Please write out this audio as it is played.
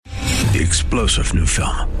The explosive new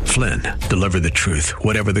film, Flynn, deliver the truth,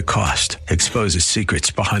 whatever the cost, exposes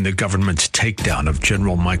secrets behind the government's takedown of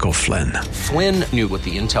General Michael Flynn. Flynn knew what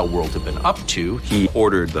the intel world had been up to. He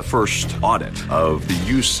ordered the first audit of the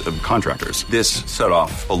use of contractors. This set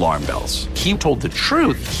off alarm bells. He told the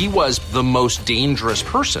truth. He was the most dangerous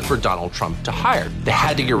person for Donald Trump to hire. They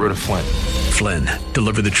had to get rid of Flynn. Flynn,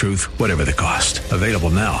 deliver the truth, whatever the cost. Available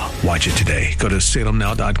now. Watch it today. Go to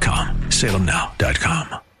salemnow.com.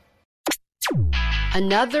 salemnow.com.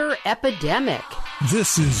 Another epidemic.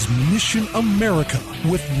 This is Mission America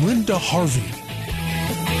with Linda Harvey.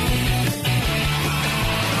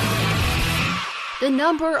 The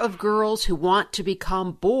number of girls who want to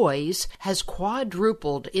become boys has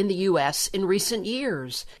quadrupled in the U.S. in recent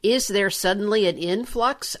years. Is there suddenly an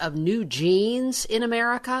influx of new genes in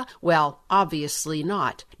America? Well, obviously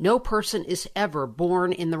not. No person is ever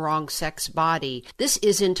born in the wrong sex body. This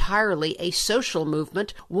is entirely a social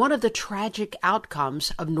movement, one of the tragic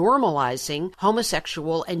outcomes of normalizing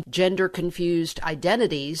homosexual and gender-confused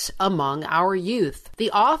identities among our youth.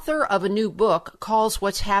 The author of a new book calls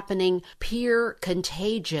what's happening peer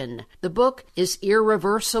contagion. The book is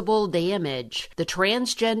Irreversible Damage: The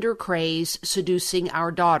Transgender Craze Seducing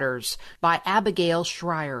Our Daughters by Abigail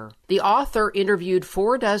Schreier. The author interviewed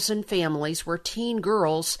 46 families where teen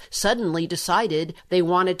girls suddenly decided they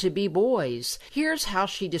wanted to be boys. Here's how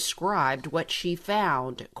she described what she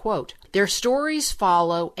found. Quote, "Their stories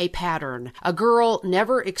follow a pattern. A girl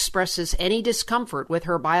never expresses any discomfort with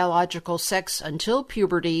her biological sex until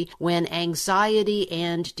puberty, when anxiety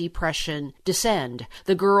and depression descend.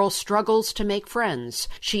 The girl struggles to make friends.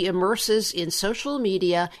 She immerses in social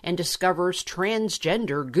media and discovers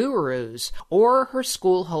transgender gurus, or her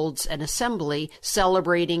school holds an assembly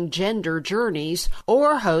celebrating gender journeys,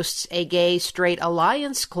 or hosts a gay-straight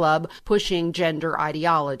alliance club pushing gender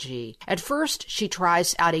ideology. At first, she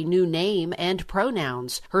tries out a new name and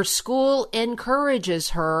pronouns. Her school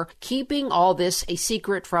encourages her, keeping all this a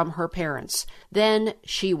secret from her parents. Then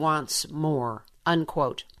she wants more."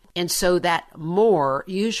 Unquote. And so that more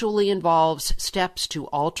usually involves steps to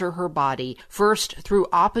alter her body, first through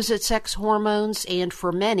opposite-sex hormones and,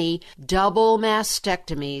 for many, double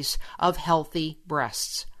mastectomies of healthy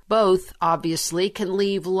breasts. Both, obviously, can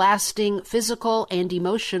leave lasting physical and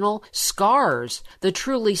emotional scars. The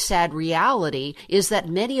truly sad reality is that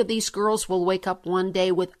many of these girls will wake up one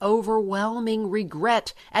day with overwhelming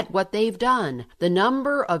regret at what they've done. The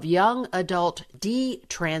number of young adult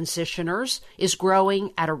detransitioners is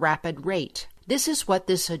growing at a rapid rate. This is what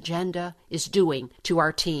this agenda is doing to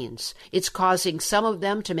our teens. It's causing some of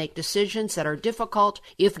them to make decisions that are difficult,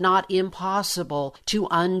 if not impossible, to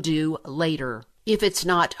undo later. If it's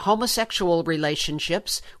not homosexual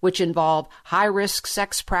relationships, which involve high-risk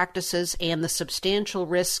sex practices and the substantial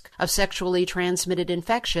risk of sexually transmitted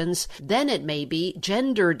infections, then it may be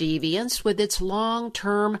gender deviance with its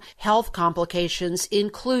long-term health complications,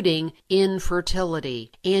 including infertility.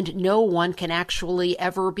 And no one can actually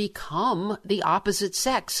ever become the opposite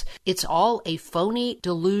sex. It's all a phony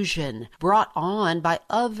delusion brought on by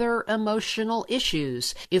other emotional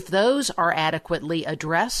issues. If those are adequately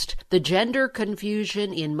addressed, the gender confusion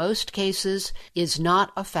in most cases is not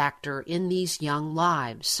a factor in these young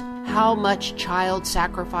lives. How much child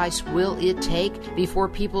sacrifice will it take before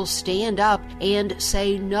people stand up and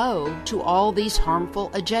say no to all these harmful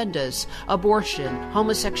agendas? Abortion,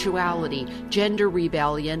 homosexuality, gender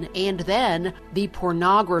rebellion, and then the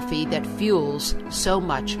pornography that fuels so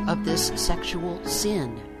much of this sexual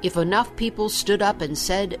sin. If enough people stood up and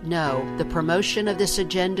said no, the promotion of this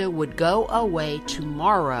agenda would go away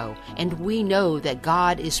tomorrow. And we know that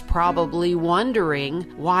God is probably wondering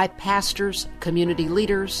why pastors, community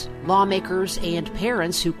leaders, lawmakers, and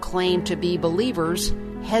parents who claim to be believers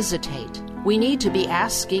hesitate. We need to be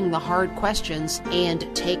asking the hard questions and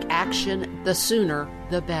take action. The sooner,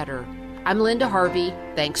 the better. I'm Linda Harvey.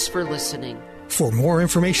 Thanks for listening. For more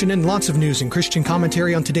information and lots of news and Christian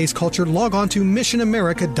commentary on today's culture, log on to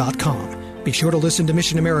missionamerica.com. Be sure to listen to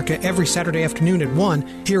Mission America every Saturday afternoon at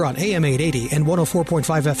 1 here on AM 880 and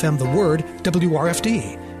 104.5 FM The Word,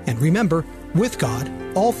 WRFD. And remember, with God,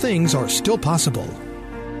 all things are still possible.